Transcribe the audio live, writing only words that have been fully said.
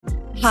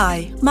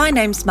Hi, my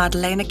name's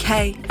Madalena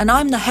Kay, and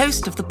I'm the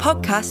host of the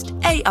podcast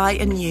AI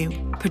and You,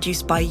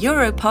 produced by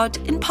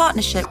Europod in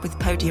partnership with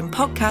Podium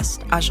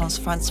Podcast, Agence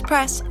France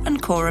Presse, and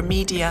Cora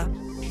Media.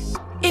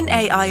 In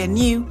AI and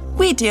You,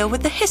 we deal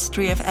with the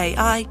history of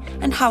AI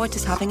and how it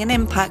is having an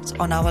impact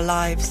on our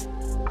lives.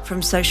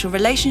 From social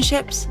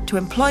relationships to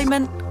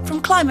employment,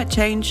 from climate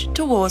change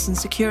to wars and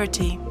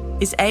security.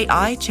 Is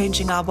AI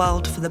changing our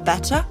world for the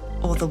better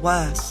or the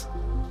worse?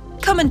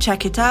 Come and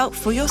check it out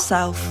for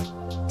yourself.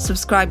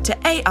 Subscribe to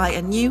AI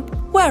and You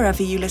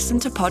wherever you listen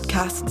to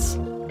podcasts.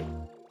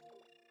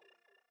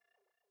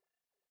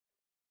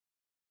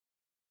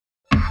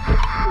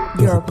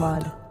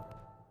 Europod.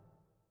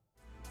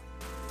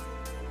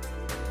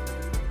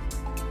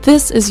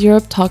 This is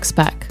Europe Talks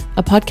Back,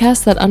 a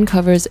podcast that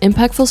uncovers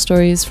impactful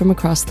stories from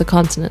across the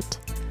continent.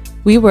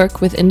 We work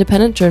with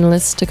independent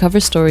journalists to cover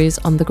stories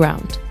on the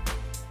ground.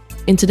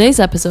 In today's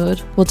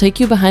episode, we'll take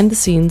you behind the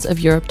scenes of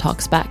Europe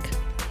Talks Back.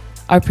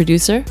 Our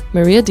producer,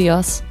 Maria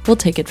Diaz, will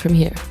take it from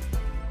here.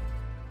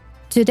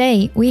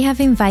 Today, we have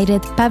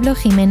invited Pablo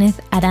Jimenez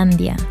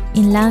Arandia.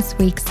 In last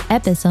week's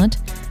episode,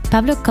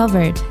 Pablo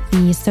covered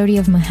the story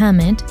of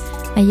Mohammed,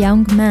 a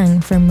young man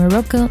from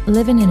Morocco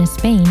living in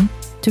Spain,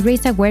 to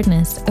raise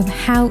awareness of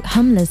how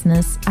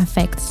homelessness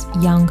affects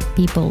young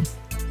people.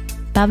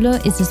 Pablo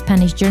is a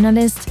Spanish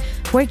journalist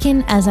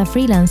working as a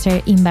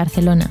freelancer in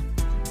Barcelona.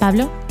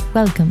 Pablo,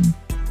 welcome.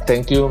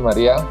 Thank you,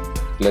 Maria.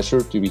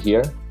 Pleasure to be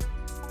here.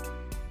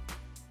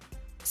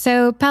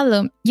 So,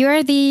 Pablo, you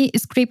are the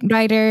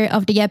scriptwriter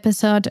of the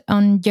episode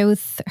on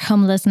youth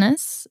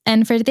homelessness.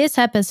 And for this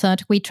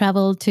episode, we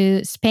traveled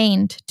to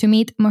Spain to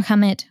meet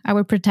Mohammed,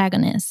 our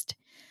protagonist.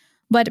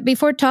 But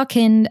before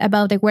talking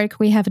about the work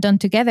we have done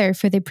together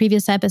for the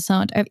previous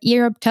episode of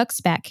Europe Talks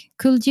Back,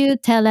 could you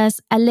tell us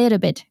a little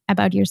bit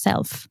about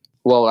yourself?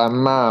 Well,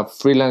 I'm a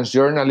freelance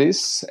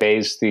journalist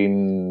based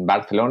in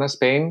Barcelona,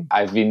 Spain.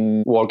 I've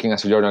been working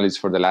as a journalist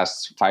for the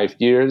last 5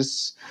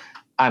 years.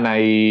 And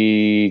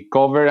I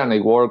cover and I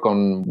work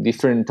on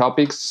different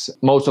topics,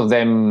 most of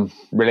them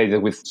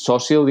related with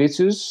social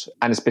issues.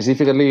 And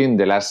specifically in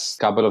the last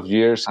couple of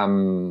years,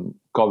 I'm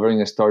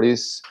covering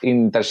stories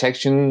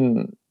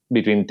intersection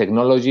between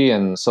technology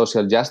and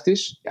social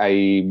justice.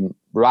 I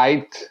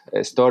write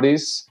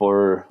stories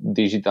for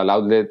digital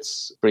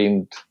outlets,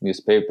 print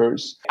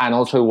newspapers, and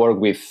also work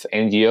with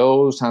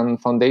NGOs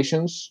and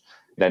foundations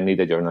that need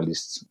a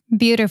journalist.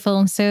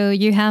 Beautiful. So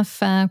you have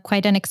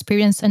quite an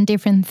experience on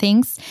different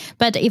things.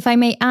 But if I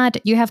may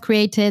add, you have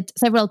created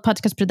several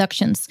podcast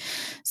productions.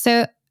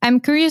 So I'm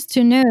curious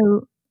to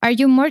know, are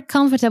you more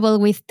comfortable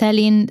with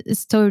telling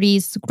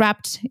stories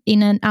wrapped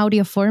in an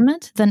audio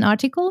format than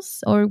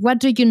articles? Or what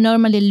do you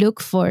normally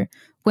look for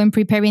when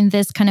preparing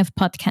this kind of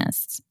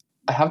podcasts?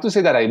 I have to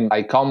say that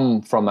I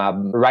come from a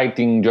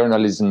writing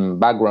journalism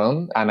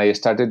background, and I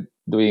started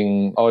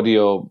doing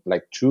audio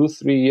like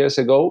 2-3 years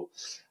ago.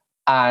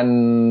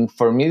 And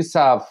for me, it's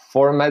a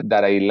format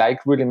that I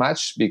like really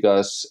much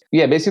because,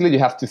 basically you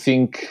have to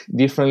think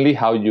differently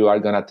how you are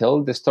going to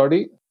tell the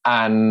story.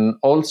 And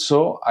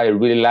also, I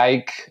really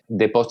like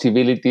the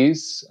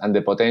possibilities and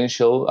the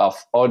potential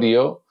of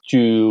audio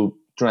to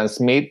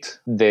transmit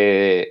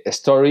the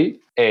story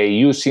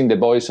using the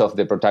voice of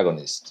the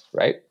protagonist,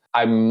 right?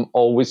 I'm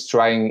always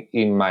trying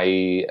in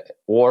my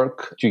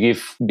work to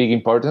give big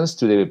importance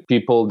to the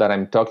people that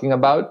I'm talking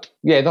about.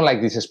 I don't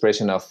like this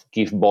expression of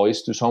give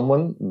voice to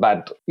someone,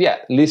 but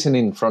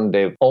listening from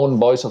the own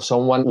voice of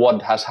someone,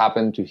 what has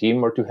happened to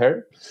him or to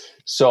her.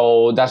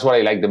 So that's what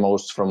I like the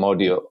most from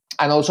audio.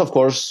 And also, of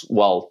course,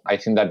 I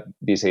think that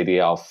this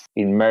idea of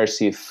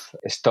immersive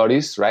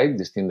stories, right?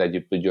 This thing that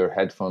you put your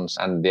headphones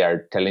and they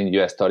are telling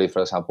you a story,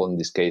 for example, in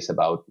this case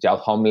about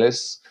youth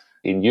homeless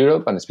in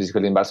Europe and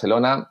specifically in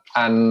Barcelona.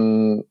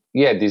 And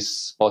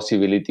this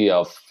possibility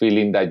of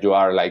feeling that you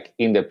are like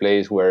in the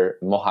place where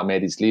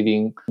Mohammed is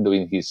living,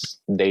 doing his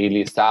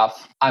daily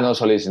stuff, and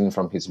also listening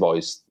from his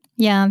voice.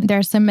 Yeah, there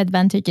are some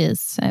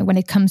advantages when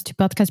it comes to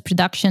podcast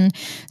production.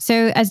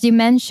 So as you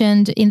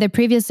mentioned in the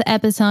previous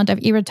episode of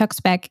Europe Talks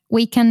Back,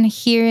 we can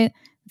hear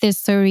the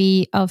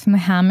story of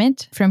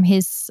Mohammed from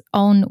his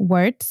own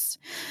words.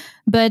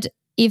 But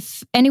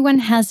if anyone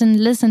hasn't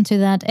listened to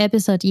that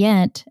episode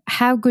yet,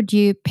 how could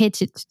you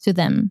pitch it to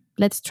them?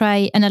 Let's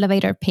try an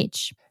elevator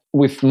pitch.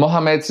 With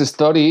Mohammed's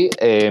story,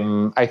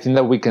 I think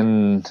that we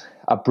can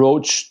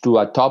approach to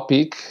a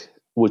topic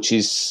which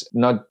is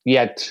not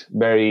yet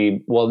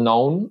very well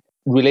known,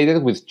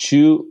 related with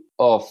two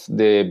of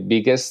the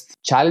biggest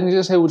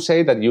challenges, I would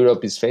say, that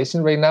Europe is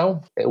facing right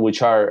now,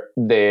 which are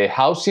the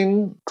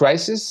housing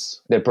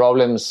crisis, the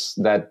problems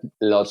that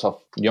lots of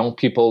young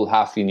people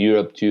have in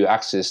Europe to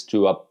access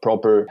to a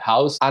proper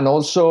house, and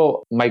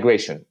also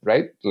migration,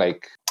 right?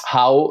 Like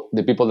how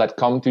the people that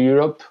come to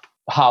Europe,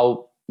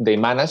 how they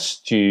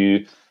manage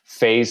to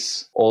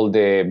face all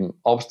the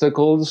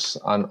obstacles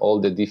and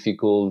all the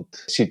difficult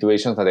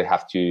situations that they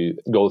have to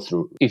go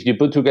through. If you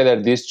put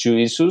together these two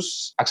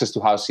issues, access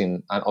to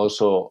housing and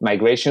also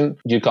migration,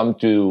 you come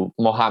to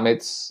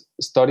Mohammed's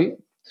story,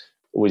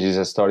 which is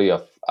a story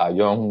of a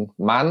young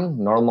man,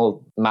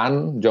 normal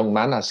man, young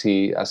man, as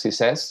he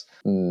says,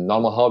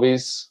 normal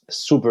hobbies,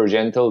 super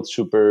gentle,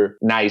 super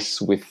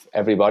nice with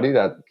everybody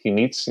that he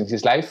meets in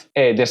his life,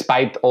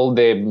 despite all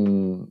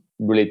the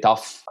really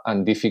tough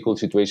and difficult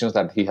situations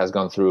that he has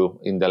gone through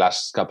in the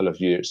last couple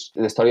of years.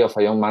 The story of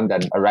a young man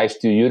that arrives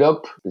to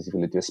Europe,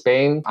 specifically to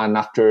Spain, and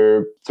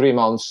after 3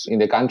 months in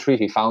the country,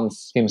 he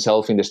finds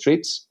himself in the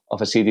streets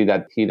of a city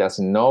that he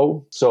doesn't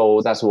know.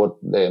 So that's what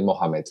the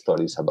Mohammed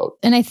story is about.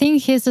 And I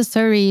think his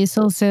story is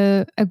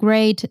also a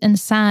great and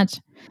sad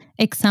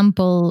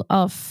example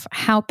of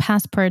how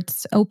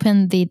passports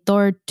open the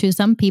door to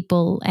some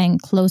people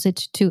and close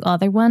it to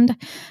other ones.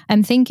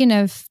 I'm thinking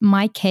of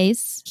my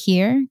case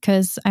here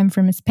because I'm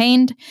from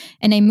Spain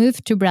and I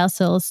moved to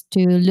Brussels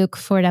to look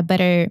for a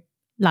better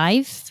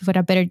life, for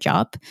a better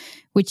job,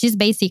 which is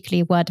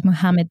basically what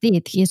Mohammed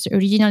did. He's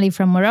originally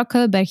from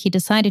Morocco, but he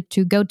decided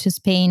to go to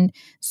Spain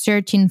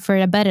searching for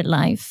a better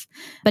life.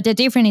 But the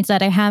difference is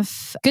that I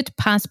have a good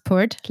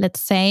passport,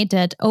 let's say,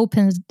 that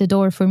opens the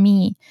door for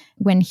me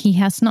when he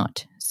has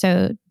not.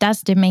 So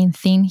that's the main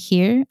thing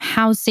here.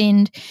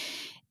 Housing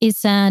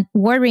is a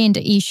worrying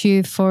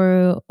issue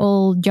for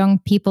all young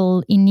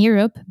people in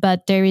Europe,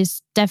 but there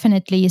is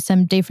definitely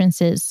some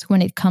differences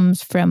when it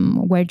comes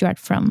from where you are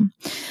from.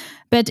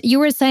 But you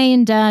were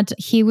saying that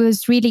he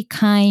was really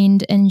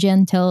kind and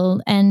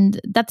gentle,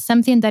 and that's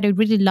something that I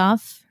really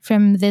love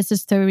from this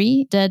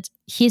story, that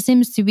he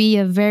seems to be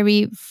a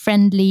very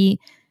friendly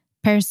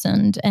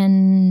person.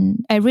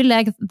 And I really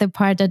like the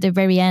part at the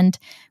very end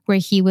where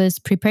he was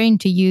preparing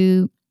to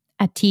you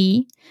a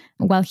tea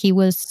while he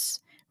was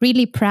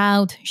really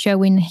proud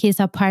showing his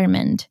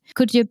apartment.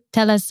 Could you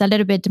tell us a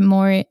little bit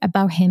more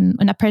about him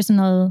on a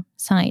personal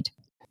side?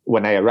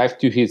 When I arrived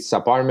to his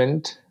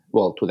apartment,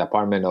 well, to the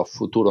apartment of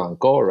Futuro and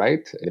Co.,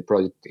 right? The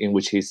project in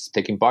which he's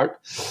taking part.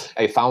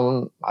 I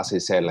found, as I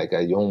said, like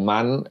a young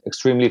man,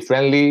 extremely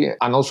friendly.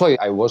 And also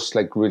I was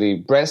like really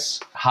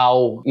impressed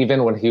how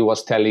even when he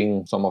was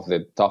telling some of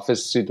the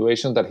toughest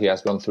situations that he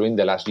has gone through in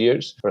the last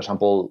years, for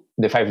example,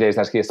 the 5 days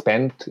that he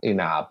spent in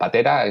a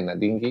patera, in a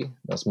dinghy,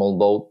 a small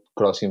boat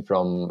crossing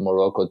from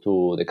Morocco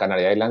to the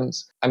Canary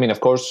Islands. I mean,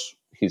 of course,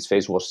 his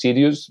face was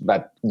serious,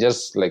 but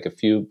just like a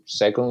few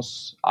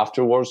seconds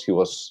afterwards, he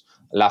was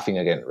laughing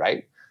again,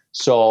 right?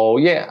 So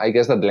yeah, I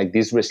guess that like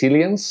this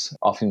resilience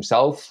of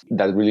himself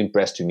that really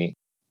impressed me.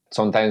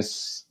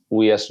 Sometimes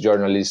we as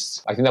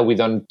journalists, I think that we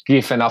don't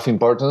give enough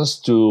importance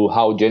to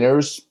how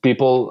generous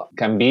people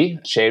can be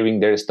sharing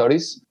their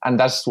stories. And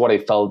that's what I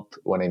felt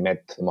when I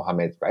met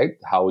Mohammed, right?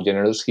 How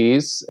generous he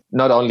is,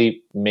 not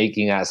only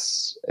making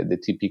us the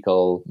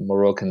typical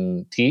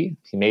Moroccan tea.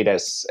 He made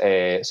us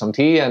some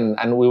tea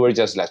and we were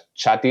just like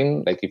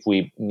chatting, like if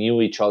we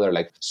knew each other.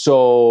 Like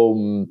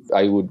so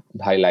I would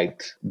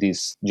highlight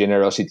this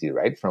generosity,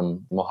 right?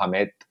 From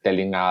Mohammed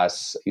telling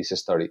us his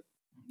story.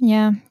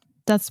 Yeah.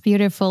 That's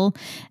beautiful.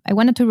 I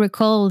wanted to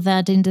recall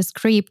that in the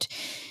script,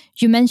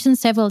 you mentioned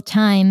several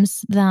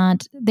times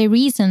that the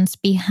reasons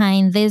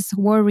behind this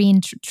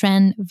worrying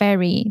trend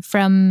vary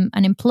from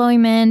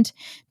unemployment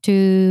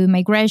to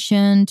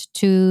migration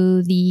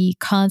to the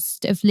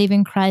cost of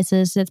living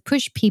crisis that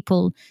push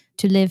people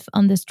to live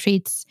on the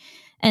streets.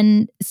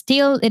 And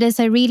still, it is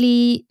a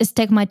really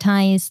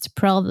stigmatized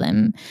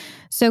problem.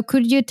 So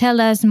could you tell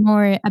us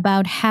more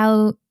about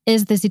how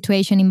is the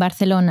situation in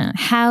Barcelona?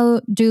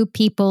 How do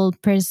people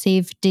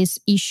perceive this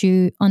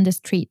issue on the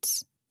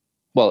streets?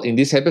 Well, in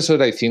this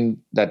episode, I think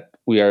that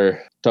we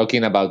are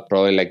talking about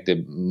probably like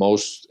the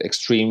most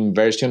extreme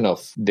version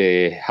of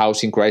the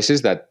housing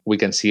crisis that we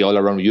can see all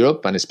around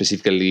Europe and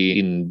specifically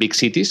in big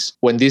cities.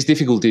 When these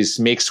difficulties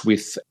mix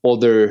with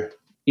other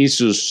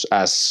issues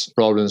as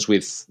problems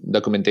with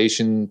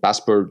documentation,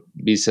 passport,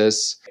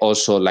 visas,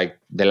 also like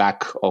the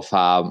lack of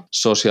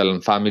social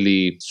and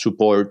family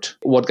support.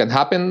 What can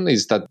happen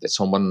is that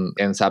someone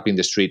ends up in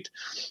the street.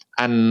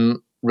 And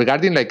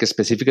regarding like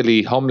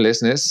specifically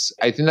homelessness,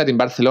 I think that in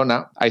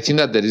Barcelona, I think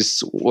that there is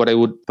what I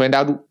would point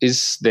out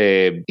is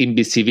the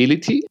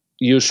invisibility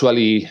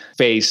usually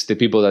face the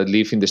people that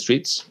live in the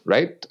streets,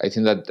 right? I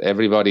think that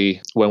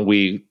everybody, when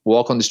we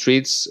walk on the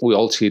streets, we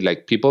all see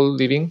like people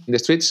living in the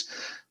streets,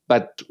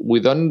 but we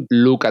don't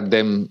look at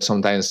them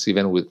sometimes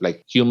even with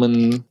like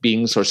human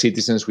beings or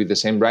citizens with the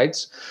same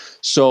rights.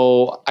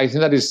 So I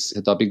think that is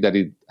a topic that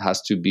it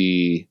has to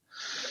be,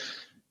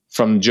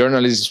 from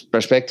journalist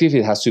perspective,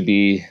 it has to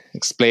be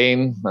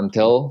explained and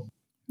tell.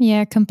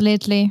 Yeah,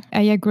 completely.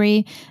 I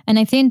agree. And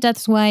I think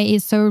that's why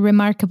it's so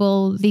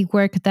remarkable the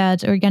work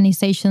that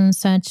organizations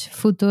such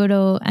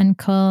Futuro and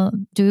Co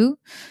do,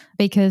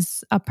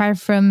 because apart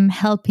from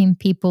helping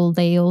people,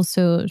 they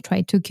also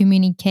try to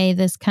communicate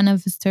this kind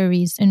of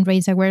stories and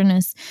raise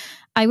awareness.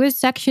 I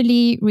was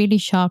actually really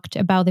shocked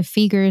about the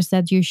figures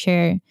that you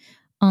share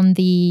on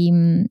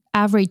the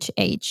average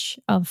age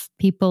of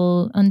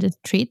people on the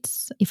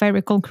streets. If I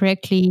recall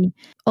correctly,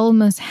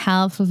 almost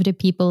half of the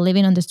people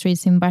living on the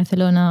streets in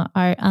Barcelona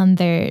are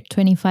under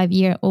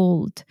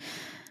 25-year-old.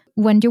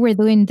 When you were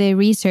doing the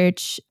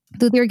research,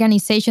 do the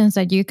organizations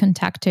that you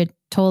contacted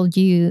told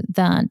you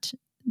that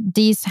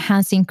this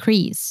has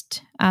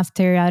increased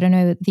after, I don't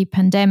know, the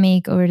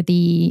pandemic or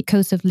the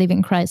cost of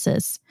living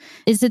crisis?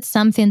 Is it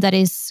something that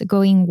is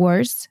going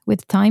worse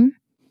with time?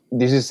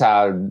 This is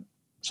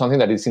something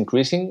that is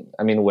increasing.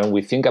 I mean, when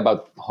we think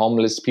about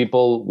homeless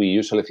people, we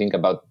usually think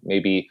about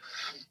maybe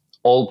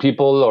old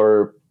people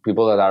or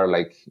people that are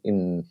like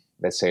in,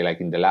 let's say, like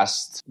in the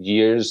last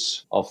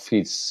years of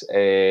his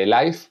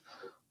life.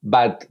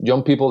 But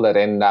young people that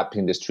end up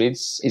in the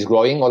streets is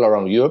growing all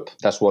around Europe.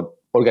 That's what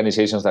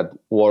organizations that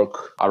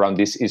work around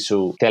this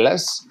issue tell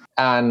us.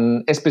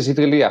 And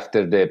specifically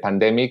after the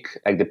pandemic,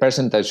 like the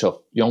percentage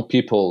of young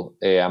people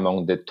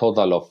among the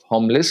total of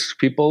homeless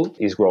people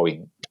is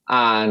growing.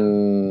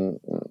 And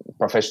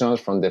professionals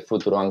from the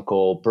Futuro &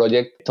 Co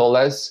project told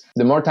us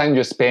the more time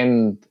you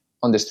spend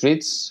on the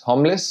streets,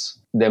 homeless,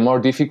 the more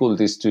difficult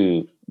it is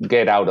to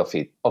get out of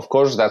it. Of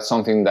course, that's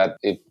something that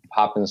if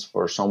happens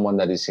for someone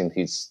that is in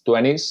his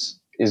 20s,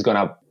 is going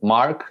to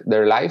mark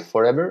their life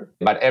forever.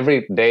 But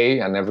every day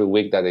and every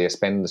week that they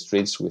spend in the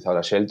streets without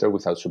a shelter,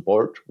 without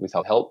support,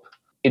 without help,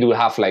 it will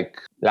have like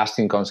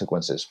lasting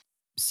consequences.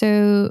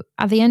 So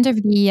at the end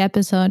of the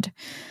episode,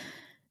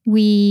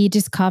 we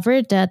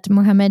discovered that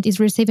Mohamed is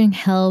receiving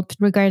help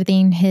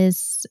regarding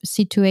his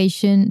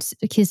situation,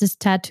 his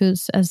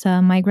status as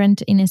a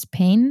migrant in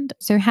Spain.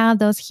 So how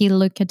does he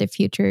look at the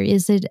future?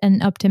 Is it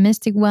an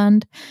optimistic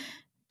one?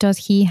 Does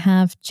he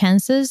have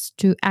chances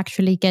to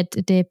actually get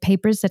the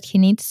papers that he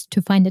needs to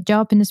find a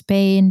job in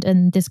Spain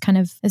and this kind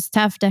of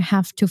stuff that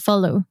have to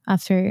follow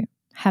after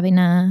having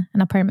an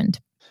apartment?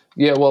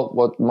 Yeah, well,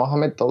 what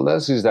Mohamed told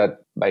us is that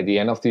by the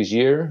end of this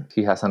year,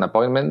 he has an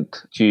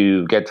appointment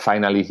to get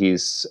finally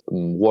his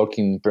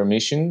working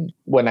permission.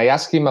 When I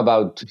asked him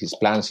about his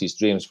plans, his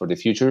dreams for the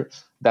future,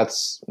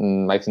 that's,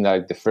 I think,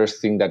 like the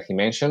first thing that he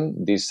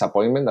mentioned, this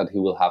appointment that he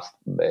will have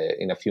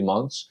in a few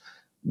months.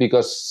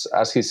 Because,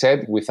 as he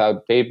said,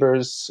 without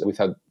papers,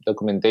 without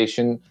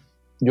documentation,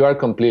 you are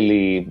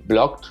completely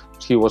blocked.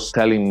 He was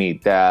telling me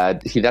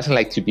that he doesn't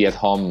like to be at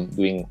home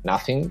doing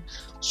nothing.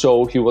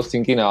 So he was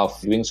thinking of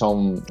doing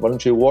some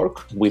volunteer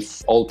work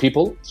with old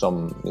people,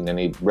 some in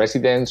any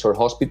residence or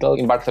hospital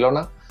in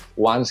Barcelona.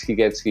 Once he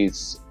gets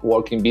his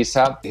working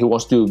visa, he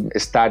wants to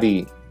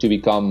study to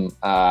become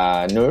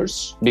a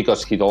nurse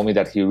because he told me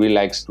that he really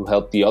likes to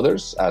help the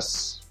others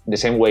as the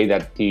same way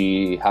that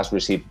he has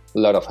received a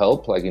lot of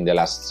help like in the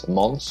last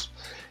months.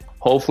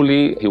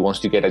 Hopefully, he wants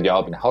to get a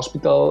job in a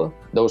hospital.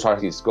 Those are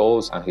his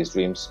goals and his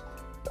dreams.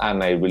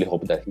 And I really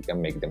hope that he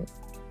can make them.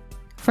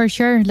 For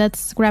sure.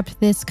 Let's wrap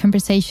this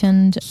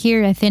conversation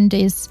here. I think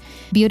it's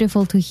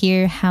beautiful to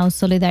hear how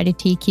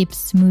solidarity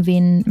keeps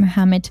moving,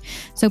 Mohamed.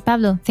 So,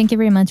 Pablo, thank you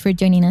very much for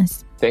joining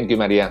us. Thank you,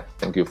 Maria.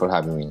 Thank you for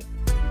having me.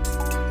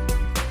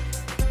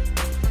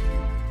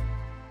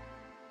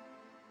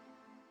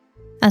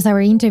 As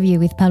our interview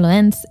with Pablo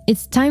ends,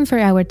 it's time for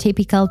our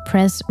typical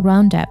press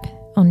roundup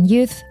on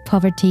youth,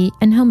 poverty,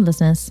 and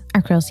homelessness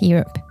across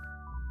Europe.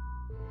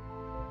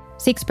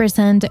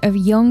 6% of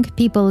young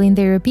people in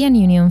the European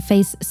Union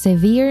face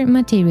severe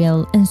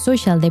material and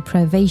social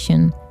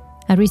deprivation.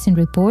 A recent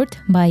report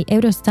by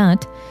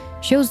Eurostat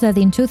shows that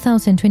in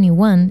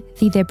 2021,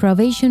 the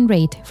deprivation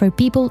rate for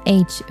people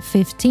aged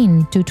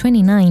 15 to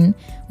 29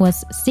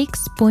 was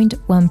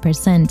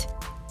 6.1%.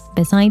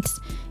 Besides,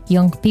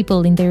 young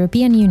people in the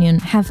European Union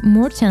have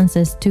more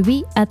chances to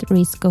be at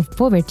risk of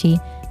poverty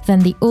than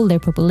the older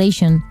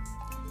population.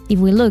 If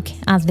we look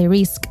at the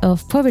risk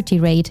of poverty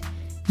rate,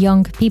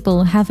 young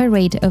people have a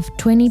rate of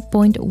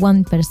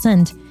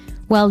 20.1%,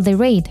 while the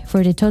rate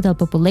for the total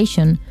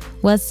population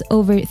was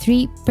over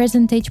 3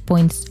 percentage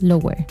points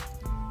lower.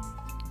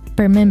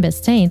 Per member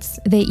states,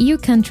 the EU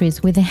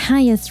countries with the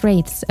highest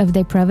rates of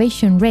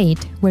deprivation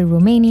rate were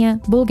Romania,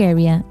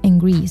 Bulgaria, and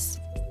Greece.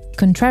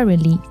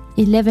 Contrarily,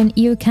 11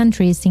 EU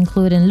countries,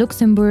 including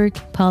Luxembourg,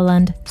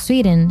 Poland,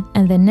 Sweden,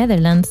 and the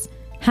Netherlands,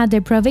 had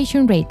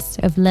deprivation rates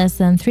of less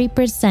than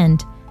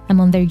 3%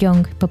 among their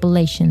young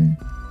population.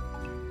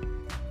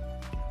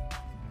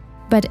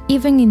 But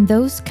even in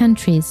those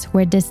countries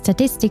where the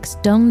statistics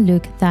don't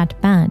look that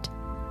bad,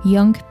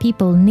 young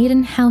people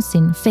needing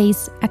housing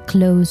face a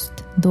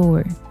closed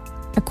door.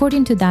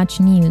 According to Dutch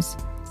news,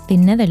 the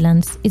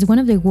Netherlands is one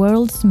of the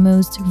world's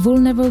most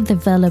vulnerable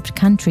developed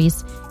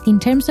countries in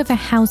terms of a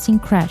housing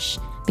crash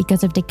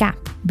because of the gap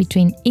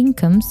between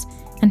incomes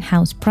and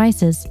house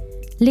prices,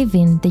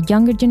 leaving the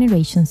younger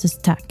generations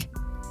stuck.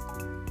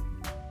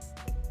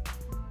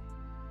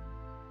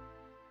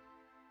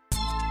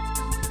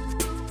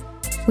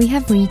 We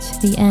have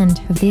reached the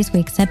end of this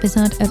week's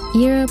episode of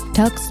Europe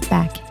Talks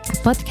Back, a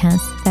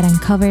podcast that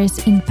uncovers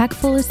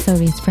impactful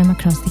stories from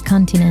across the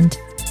continent.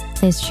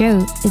 This show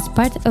is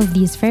part of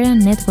the Esfera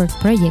Network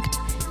project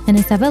and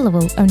is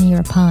available on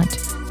Europod.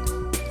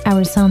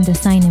 Our sound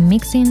design and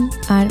mixing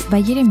are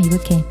by Jeremy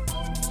Bouquet.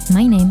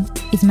 My name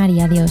is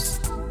Maria Dios.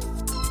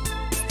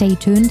 Stay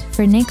tuned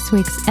for next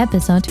week's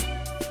episode,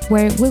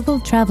 where we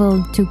will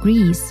travel to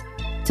Greece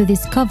to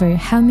discover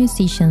how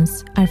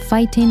musicians are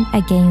fighting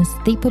against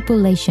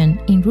depopulation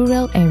in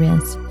rural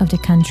areas of the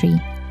country.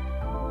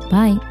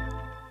 Bye!